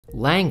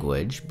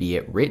Language, be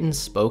it written,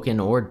 spoken,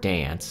 or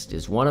danced,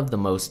 is one of the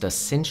most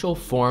essential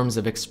forms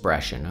of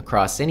expression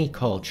across any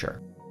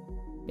culture.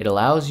 It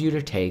allows you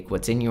to take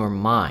what's in your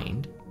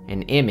mind,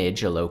 an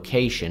image, a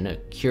location, a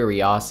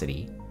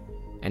curiosity,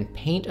 and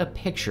paint a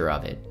picture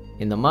of it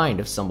in the mind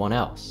of someone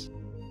else.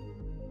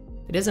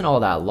 It isn't all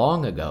that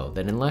long ago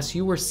that unless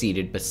you were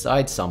seated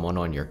beside someone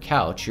on your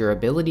couch, your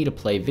ability to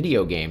play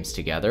video games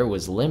together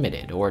was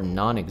limited or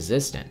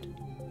non-existent.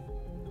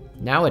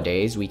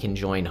 Nowadays, we can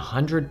join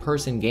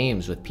 100-person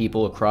games with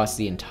people across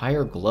the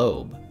entire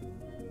globe,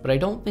 but I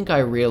don't think I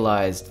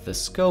realized the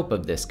scope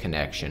of this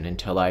connection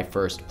until I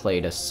first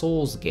played a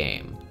Souls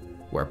game,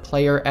 where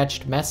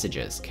player-etched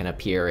messages can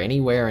appear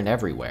anywhere and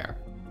everywhere.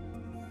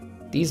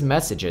 These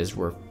messages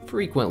were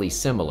frequently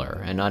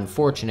similar, an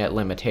unfortunate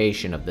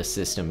limitation of the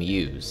system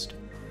used,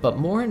 but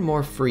more and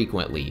more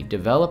frequently,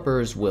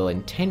 developers will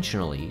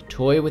intentionally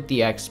toy with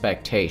the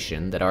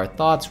expectation that our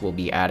thoughts will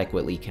be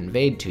adequately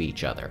conveyed to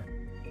each other.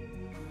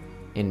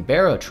 In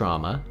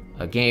Barotrauma,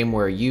 a game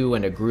where you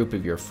and a group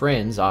of your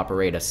friends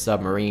operate a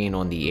submarine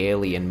on the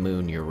alien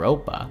moon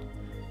Europa,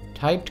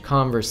 typed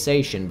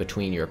conversation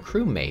between your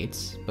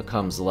crewmates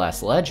becomes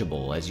less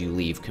legible as you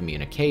leave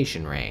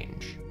communication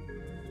range.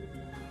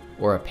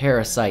 Or a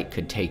parasite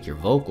could take your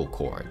vocal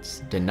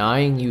cords,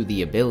 denying you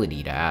the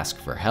ability to ask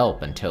for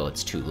help until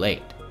it's too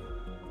late.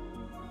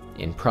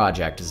 In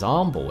Project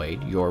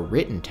Zomboid, your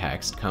written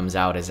text comes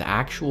out as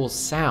actual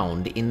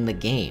sound in the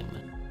game,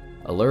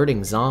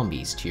 alerting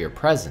zombies to your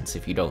presence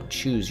if you don't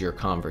choose your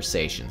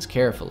conversations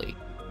carefully.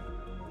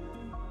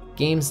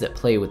 Games that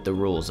play with the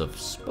rules of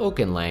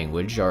spoken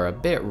language are a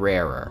bit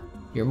rarer.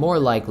 You're more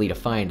likely to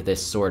find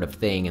this sort of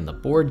thing in the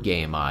board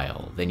game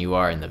aisle than you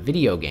are in the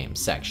video game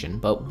section,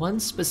 but one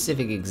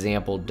specific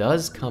example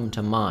does come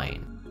to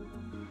mind.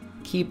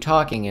 Keep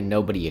Talking and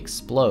Nobody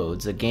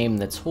Explodes, a game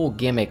that's whole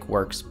gimmick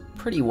works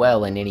pretty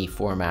well in any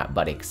format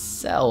but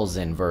excels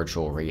in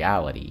virtual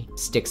reality,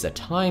 sticks a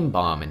time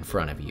bomb in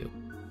front of you,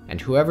 and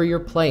whoever you're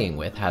playing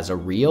with has a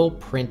real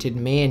printed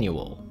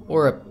manual,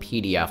 or a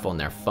PDF on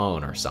their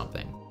phone or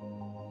something.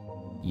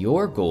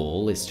 Your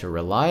goal is to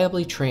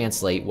reliably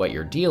translate what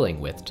you're dealing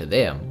with to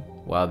them,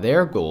 while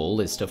their goal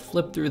is to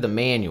flip through the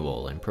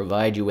manual and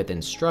provide you with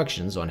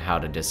instructions on how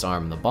to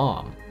disarm the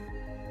bomb.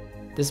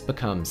 This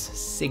becomes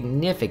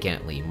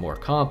significantly more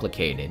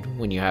complicated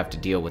when you have to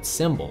deal with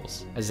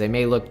symbols, as they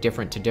may look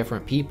different to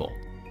different people.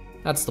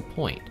 That's the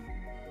point.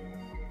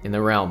 In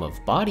the realm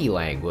of body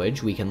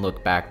language, we can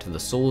look back to the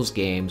Souls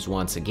games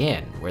once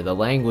again, where the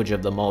language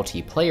of the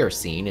multiplayer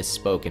scene is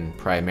spoken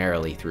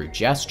primarily through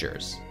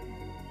gestures.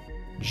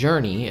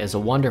 Journey is a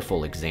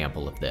wonderful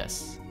example of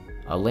this,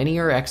 a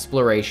linear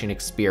exploration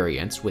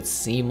experience with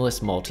seamless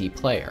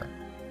multiplayer.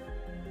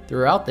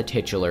 Throughout the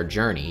titular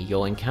journey,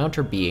 you'll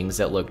encounter beings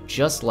that look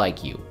just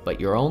like you, but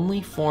your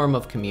only form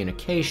of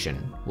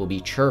communication will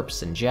be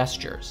chirps and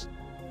gestures.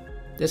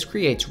 This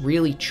creates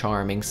really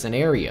charming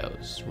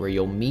scenarios where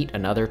you'll meet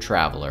another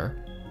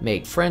traveler,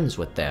 make friends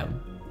with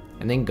them,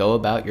 and then go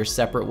about your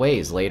separate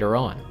ways later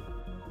on.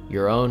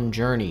 Your own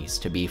journeys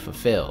to be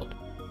fulfilled.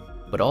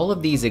 But all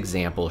of these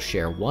examples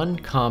share one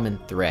common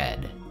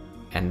thread,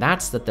 and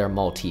that's that they're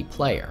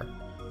multiplayer.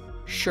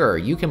 Sure,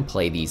 you can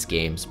play these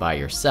games by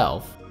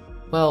yourself,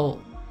 well,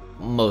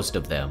 most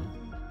of them,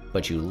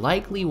 but you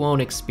likely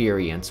won't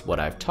experience what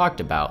I've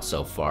talked about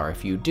so far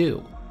if you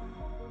do.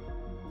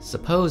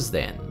 Suppose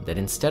then that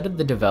instead of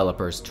the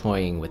developers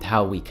toying with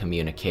how we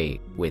communicate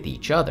with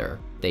each other,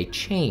 they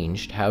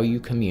changed how you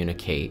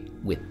communicate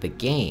with the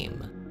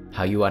game,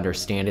 how you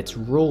understand its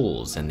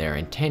rules and their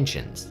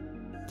intentions.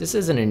 This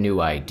isn't a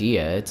new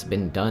idea, it's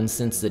been done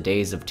since the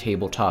days of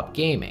tabletop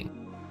gaming.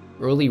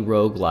 Early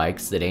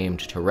roguelikes that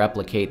aimed to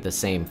replicate the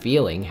same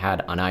feeling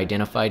had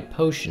unidentified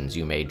potions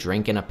you may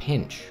drink in a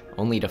pinch,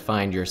 only to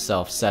find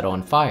yourself set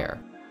on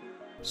fire.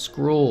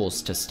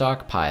 Scrolls to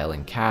stockpile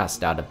and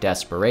cast out of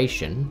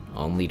desperation,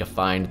 only to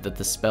find that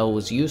the spell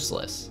was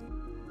useless.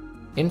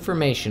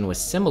 Information was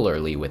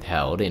similarly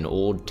withheld in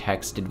old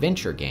text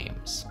adventure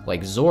games,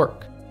 like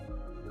Zork.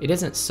 It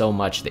isn't so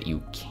much that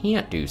you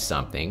can't do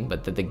something,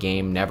 but that the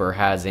game never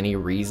has any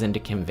reason to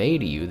convey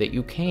to you that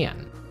you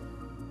can.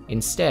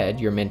 Instead,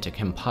 you're meant to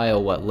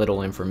compile what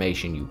little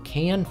information you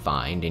can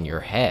find in your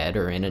head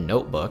or in a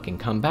notebook and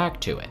come back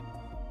to it.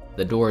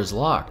 The door's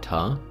locked,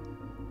 huh?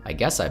 I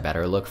guess I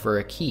better look for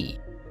a key.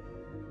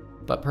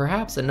 But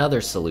perhaps another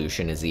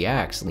solution is the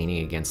axe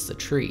leaning against the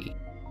tree.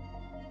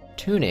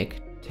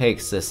 Tunic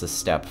takes this a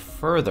step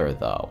further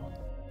though.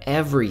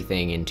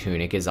 Everything in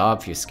Tunic is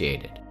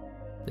obfuscated.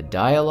 The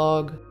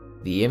dialogue,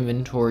 the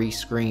inventory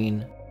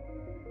screen,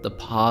 the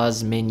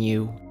pause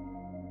menu,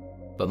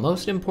 but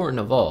most important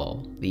of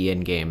all, the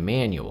in-game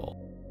manual,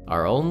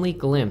 our only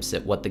glimpse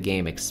at what the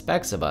game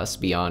expects of us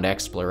beyond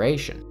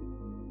exploration.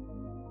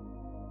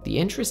 The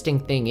interesting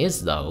thing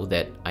is, though,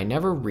 that I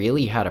never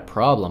really had a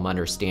problem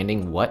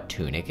understanding what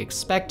Tunic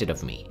expected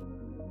of me.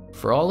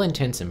 For all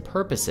intents and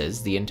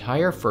purposes, the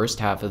entire first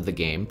half of the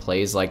game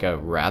plays like a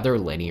rather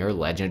linear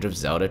Legend of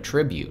Zelda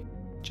tribute,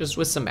 just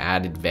with some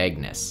added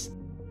vagueness.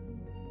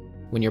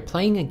 When you're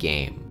playing a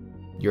game,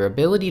 Your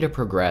ability to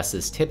progress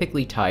is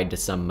typically tied to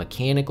some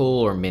mechanical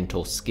or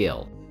mental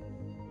skill.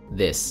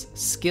 This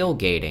skill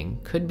gating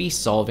could be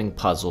solving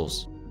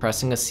puzzles,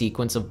 pressing a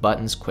sequence of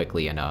buttons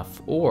quickly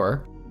enough,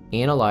 or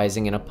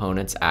analyzing an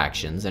opponent's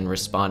actions and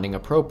responding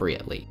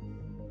appropriately.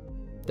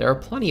 There are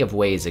plenty of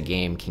ways a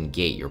game can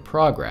gate your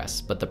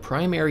progress, but the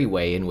primary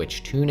way in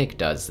which Tunic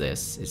does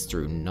this is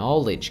through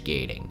knowledge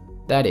gating.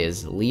 That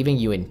is, leaving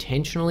you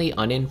intentionally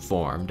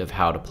uninformed of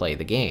how to play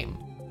the game.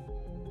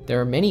 There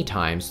are many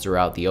times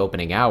throughout the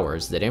opening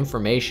hours that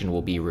information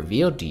will be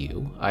revealed to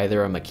you,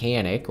 either a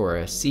mechanic or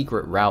a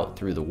secret route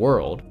through the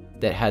world,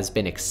 that has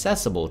been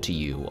accessible to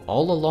you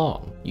all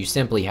along. You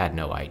simply had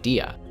no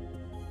idea.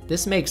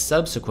 This makes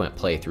subsequent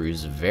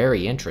playthroughs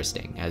very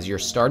interesting, as you're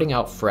starting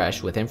out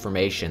fresh with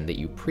information that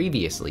you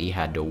previously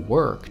had to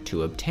work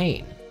to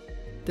obtain.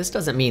 This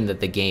doesn't mean that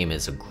the game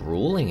is a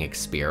grueling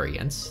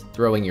experience,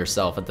 throwing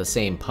yourself at the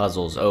same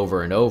puzzles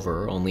over and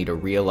over only to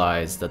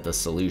realize that the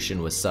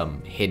solution was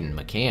some hidden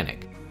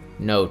mechanic.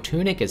 No,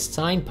 Tunic is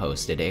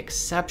signposted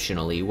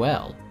exceptionally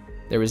well.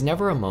 There was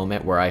never a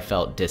moment where I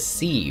felt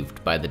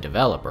deceived by the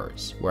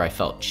developers, where I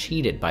felt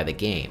cheated by the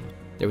game.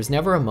 There was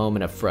never a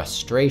moment of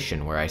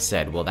frustration where I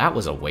said, well, that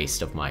was a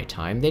waste of my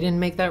time, they didn't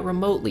make that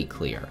remotely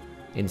clear.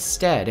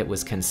 Instead, it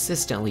was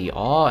consistently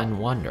awe and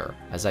wonder,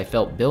 as I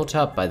felt built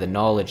up by the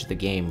knowledge the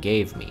game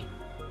gave me.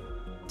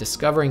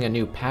 Discovering a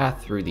new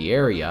path through the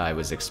area I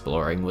was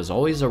exploring was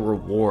always a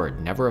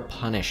reward, never a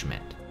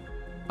punishment.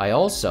 I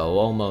also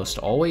almost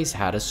always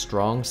had a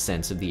strong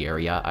sense of the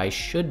area I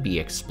should be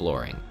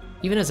exploring,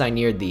 even as I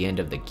neared the end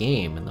of the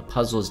game and the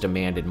puzzles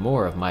demanded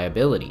more of my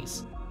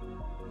abilities.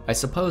 I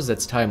suppose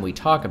it's time we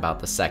talk about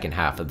the second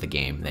half of the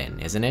game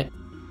then, isn't it?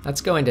 That's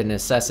going to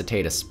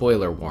necessitate a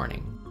spoiler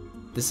warning.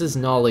 This is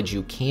knowledge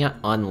you can't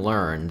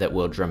unlearn that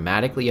will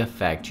dramatically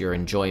affect your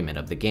enjoyment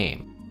of the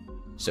game.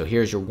 So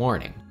here's your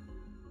warning.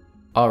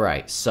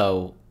 Alright,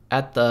 so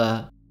at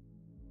the,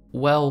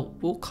 well,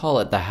 we'll call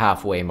it the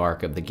halfway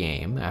mark of the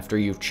game, after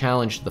you've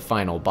challenged the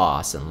final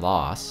boss and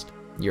lost,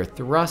 you're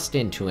thrust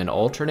into an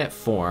alternate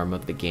form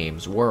of the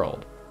game's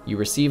world. You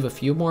receive a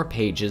few more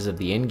pages of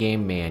the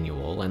in-game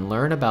manual and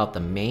learn about the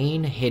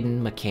main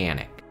hidden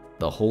mechanic,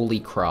 the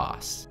Holy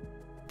Cross.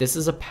 This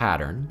is a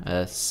pattern,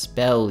 a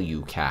spell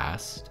you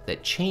cast,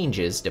 that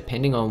changes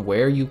depending on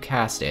where you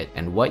cast it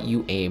and what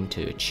you aim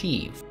to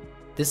achieve.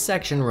 This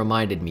section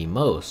reminded me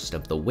most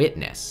of The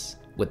Witness,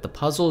 with the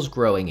puzzles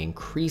growing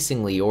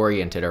increasingly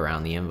oriented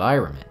around the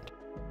environment.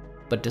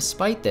 But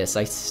despite this,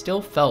 I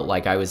still felt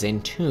like I was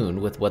in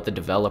tune with what the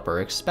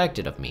developer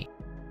expected of me,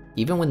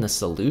 even when the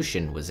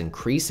solution was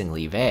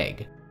increasingly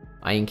vague.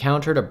 I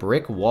encountered a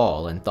brick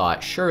wall and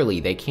thought, surely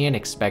they can't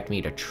expect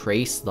me to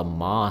trace the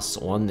moss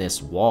on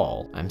this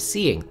wall. I'm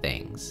seeing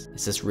things.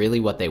 Is this really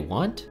what they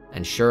want?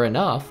 And sure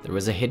enough, there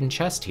was a hidden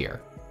chest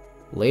here.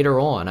 Later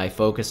on, I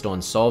focused on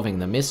solving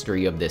the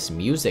mystery of this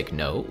music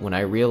note when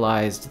I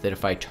realized that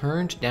if I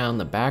turned down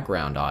the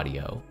background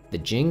audio, the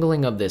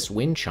jingling of this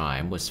wind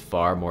chime was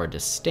far more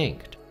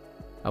distinct.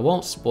 I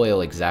won't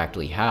spoil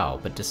exactly how,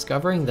 but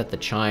discovering that the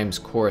chimes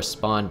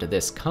correspond to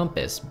this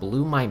compass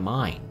blew my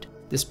mind.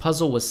 This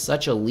puzzle was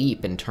such a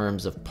leap in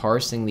terms of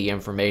parsing the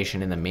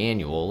information in the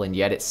manual, and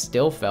yet it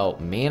still felt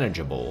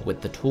manageable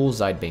with the tools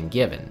I'd been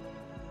given.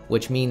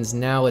 Which means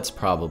now it's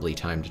probably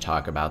time to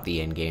talk about the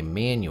in-game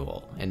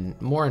manual, and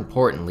more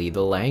importantly,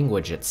 the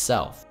language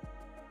itself.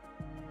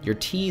 You're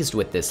teased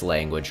with this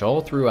language all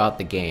throughout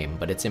the game,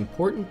 but it's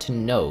important to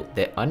note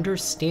that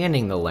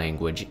understanding the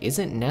language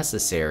isn't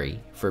necessary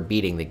for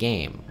beating the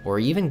game, or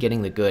even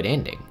getting the good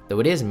ending,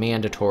 though it is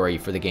mandatory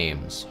for the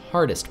game's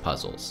hardest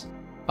puzzles.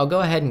 I'll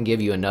go ahead and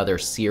give you another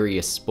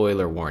serious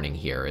spoiler warning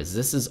here, as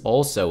this is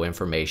also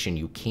information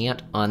you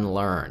can't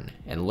unlearn,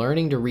 and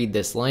learning to read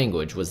this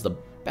language was the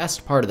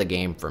best part of the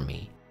game for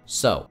me.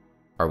 So,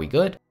 are we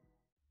good?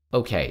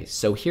 Okay,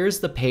 so here's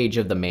the page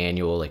of the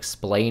manual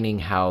explaining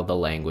how the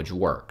language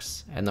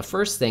works, and the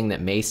first thing that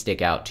may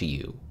stick out to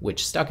you,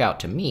 which stuck out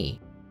to me,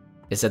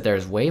 is that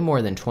there's way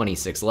more than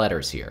 26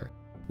 letters here.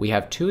 We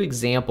have 2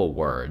 example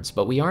words,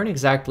 but we aren't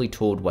exactly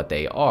told what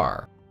they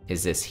are.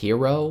 Is this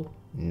hero?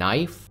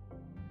 Knife?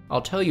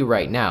 I'll tell you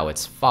right now,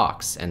 it's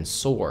fox and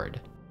sword.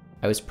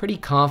 I was pretty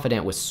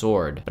confident with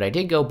sword, but I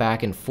did go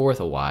back and forth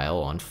a while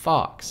on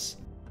fox.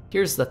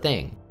 Here's the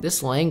thing,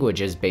 this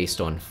language is based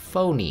on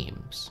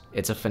phonemes.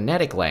 It's a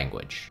phonetic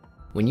language.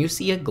 When you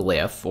see a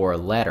glyph or a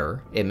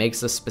letter, it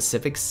makes a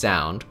specific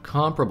sound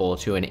comparable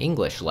to an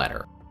English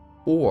letter,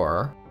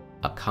 or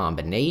a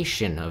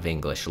combination of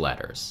English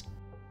letters.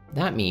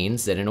 That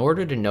means that in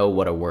order to know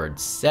what a word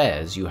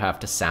says, you have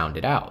to sound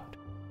it out.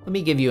 Let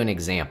me give you an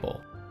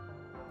example.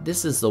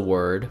 This is the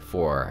word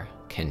for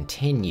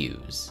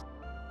continues.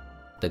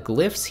 The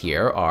glyphs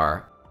here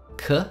are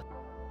k,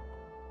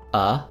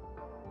 a,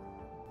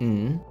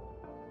 n,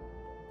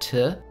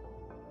 t,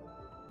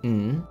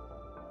 n,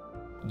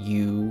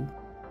 u,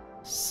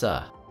 s.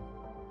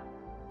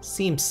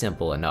 Seems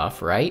simple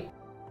enough, right?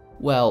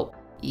 Well,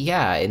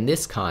 yeah, in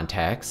this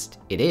context,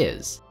 it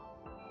is.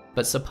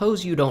 But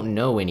suppose you don't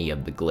know any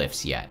of the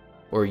glyphs yet,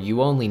 or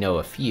you only know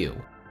a few.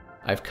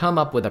 I've come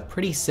up with a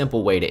pretty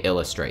simple way to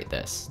illustrate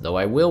this, though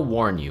I will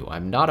warn you,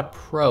 I'm not a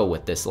pro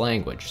with this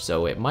language,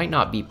 so it might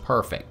not be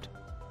perfect.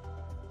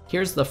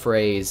 Here's the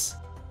phrase,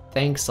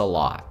 "thanks a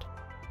lot."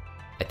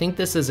 I think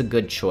this is a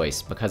good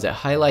choice because it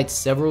highlights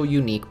several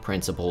unique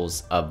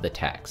principles of the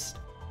text.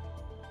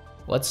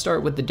 Let's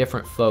start with the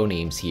different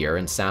phonemes here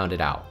and sound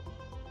it out.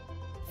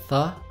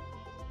 Th,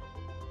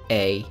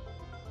 a,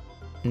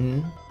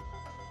 n,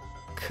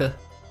 k,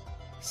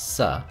 s,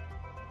 a,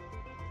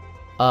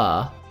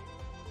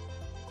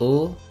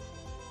 u,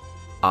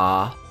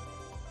 a,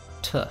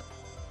 t.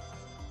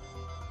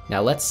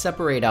 Now let's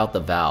separate out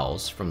the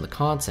vowels from the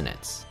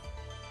consonants.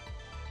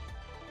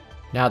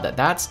 Now that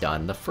that's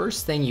done, the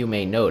first thing you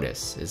may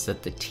notice is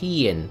that the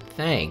T in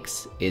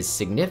thanks is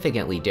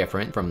significantly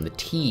different from the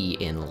T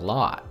in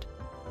lot.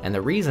 And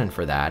the reason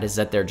for that is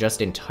that they're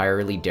just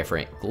entirely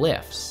different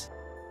glyphs.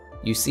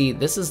 You see,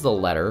 this is the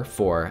letter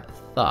for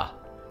th,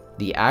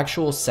 the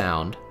actual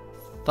sound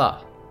th.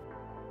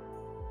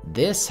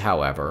 This,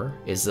 however,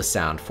 is the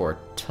sound for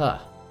t.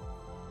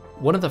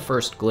 One of the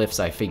first glyphs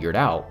I figured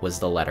out was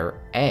the letter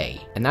A,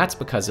 and that's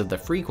because of the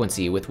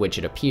frequency with which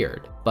it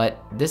appeared.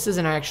 But this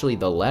isn't actually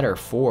the letter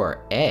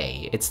for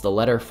A, it's the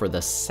letter for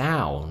the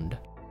sound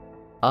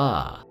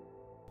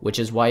which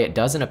is why it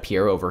doesn't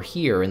appear over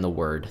here in the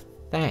word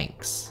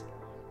thanks.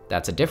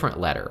 That's a different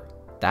letter.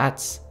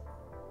 That's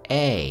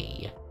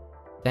A.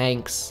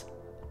 Thanks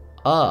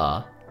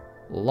a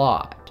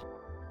lot.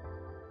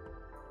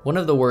 One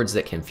of the words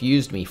that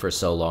confused me for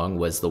so long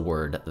was the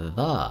word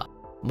the.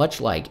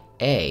 Much like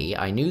A,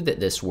 I knew that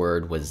this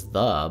word was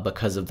the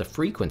because of the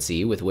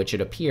frequency with which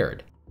it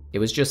appeared. It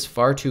was just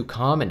far too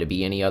common to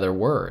be any other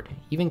word,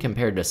 even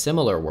compared to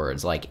similar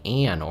words like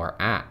an or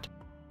at.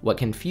 What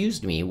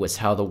confused me was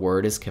how the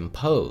word is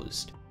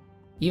composed.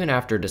 Even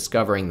after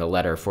discovering the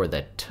letter for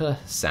the t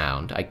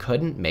sound, I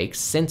couldn't make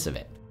sense of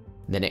it.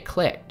 Then it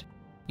clicked.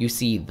 You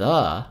see,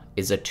 the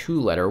is a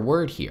two-letter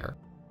word here.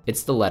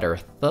 It's the letter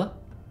th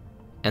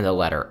and the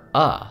letter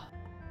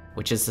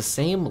which is the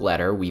same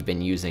letter we've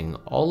been using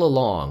all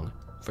along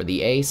for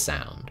the A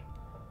sound,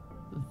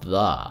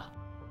 the.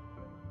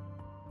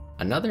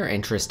 Another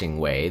interesting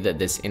way that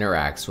this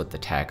interacts with the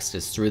text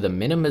is through the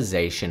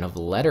minimization of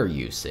letter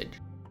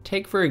usage.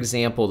 Take for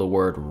example the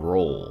word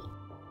roll.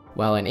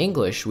 While in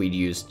English we'd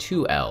use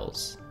two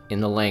L's, in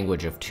the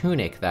language of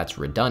Tunic that's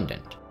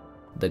redundant.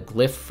 The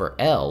glyph for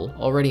L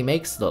already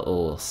makes the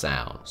L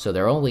sound, so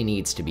there only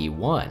needs to be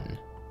one,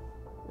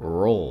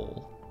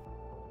 roll.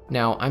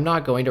 Now, I'm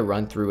not going to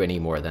run through any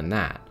more than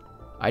that.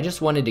 I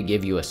just wanted to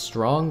give you a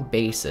strong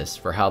basis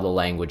for how the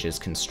language is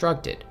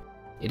constructed.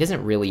 It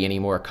isn't really any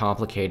more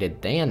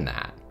complicated than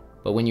that,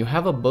 but when you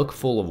have a book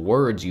full of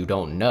words you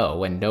don't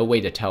know and no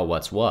way to tell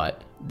what's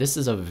what, this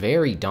is a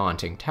very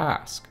daunting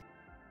task.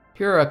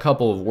 Here are a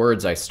couple of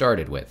words I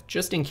started with,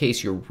 just in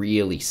case you're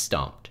really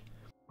stumped.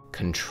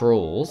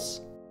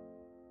 Controls,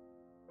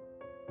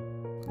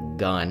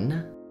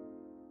 gun,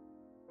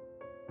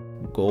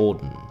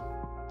 golden.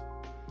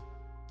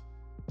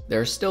 There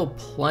are still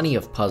plenty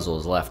of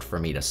puzzles left for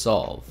me to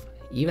solve,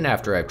 even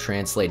after I've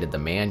translated the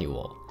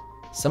manual.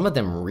 Some of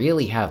them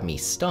really have me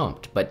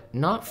stumped, but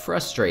not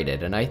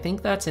frustrated, and I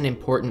think that's an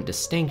important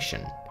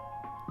distinction.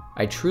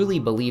 I truly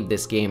believe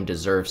this game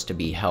deserves to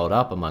be held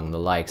up among the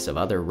likes of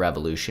other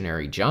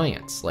revolutionary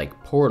giants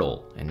like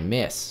Portal and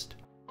Myst.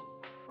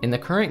 In the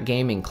current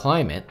gaming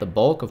climate, the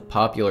bulk of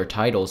popular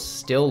titles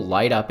still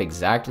light up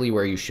exactly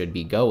where you should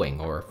be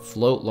going, or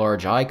float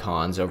large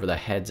icons over the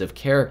heads of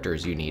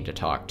characters you need to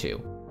talk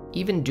to.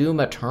 Even Doom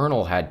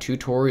Eternal had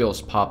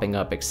tutorials popping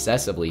up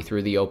excessively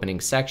through the opening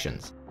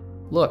sections.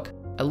 Look,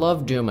 I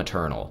love Doom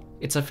Eternal.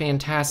 It's a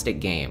fantastic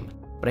game,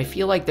 but I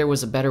feel like there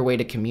was a better way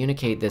to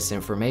communicate this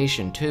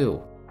information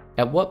too.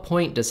 At what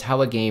point does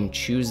how a game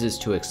chooses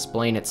to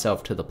explain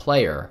itself to the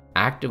player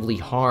actively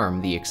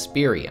harm the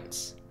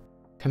experience?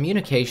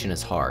 Communication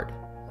is hard,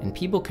 and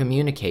people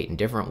communicate in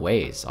different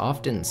ways,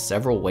 often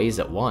several ways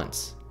at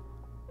once.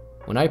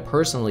 When I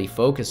personally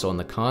focus on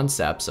the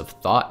concepts of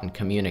thought and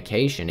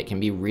communication, it can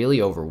be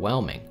really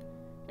overwhelming.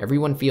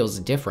 Everyone feels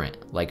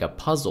different, like a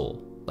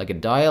puzzle, like a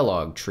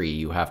dialogue tree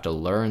you have to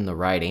learn the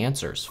right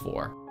answers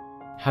for.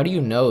 How do you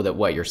know that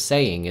what you're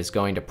saying is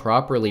going to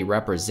properly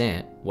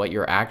represent what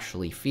you're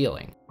actually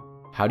feeling?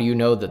 How do you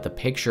know that the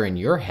picture in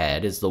your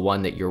head is the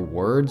one that your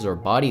words or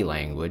body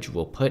language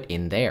will put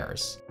in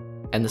theirs?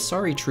 And the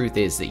sorry truth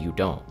is that you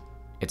don't.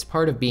 It's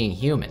part of being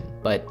human,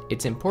 but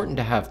it's important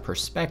to have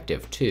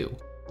perspective too.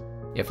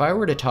 If I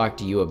were to talk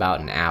to you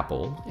about an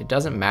apple, it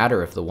doesn't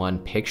matter if the one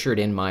pictured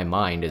in my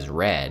mind is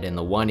red and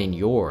the one in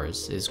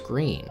yours is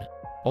green.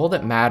 All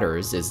that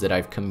matters is that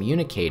I've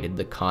communicated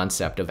the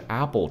concept of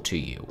apple to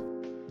you.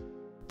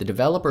 The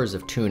developers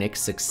of Tunic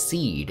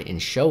succeed in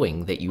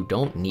showing that you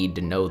don't need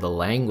to know the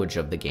language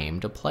of the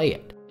game to play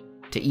it,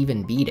 to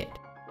even beat it,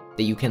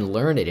 that you can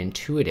learn it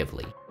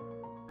intuitively,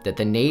 that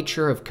the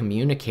nature of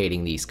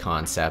communicating these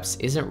concepts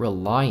isn't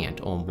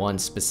reliant on one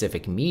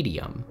specific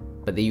medium,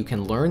 but that you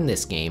can learn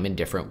this game in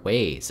different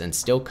ways and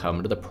still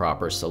come to the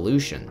proper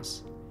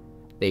solutions.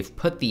 They've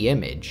put the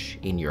image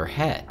in your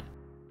head.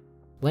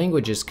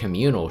 Language is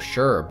communal,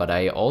 sure, but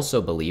I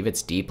also believe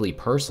it's deeply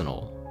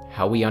personal.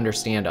 How we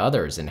understand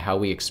others and how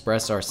we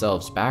express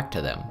ourselves back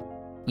to them.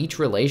 Each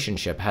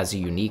relationship has a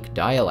unique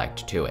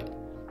dialect to it.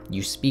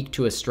 You speak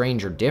to a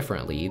stranger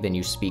differently than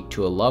you speak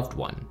to a loved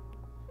one.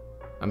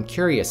 I'm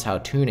curious how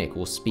Tunic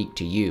will speak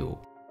to you.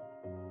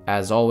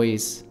 As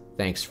always,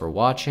 thanks for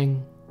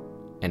watching,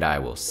 and I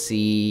will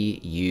see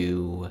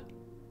you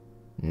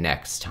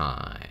next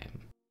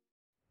time.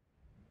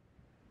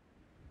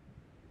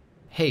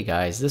 Hey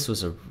guys, this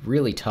was a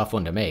really tough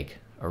one to make.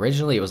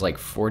 Originally it was like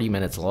 40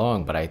 minutes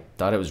long, but I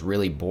thought it was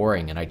really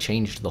boring and I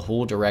changed the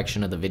whole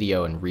direction of the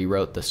video and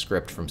rewrote the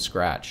script from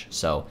scratch.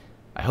 So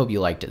I hope you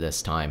liked it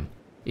this time.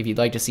 If you'd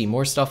like to see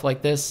more stuff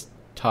like this,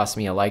 toss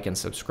me a like and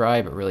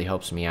subscribe, it really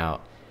helps me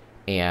out.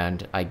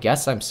 And I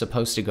guess I'm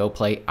supposed to go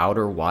play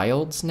Outer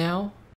Wilds now?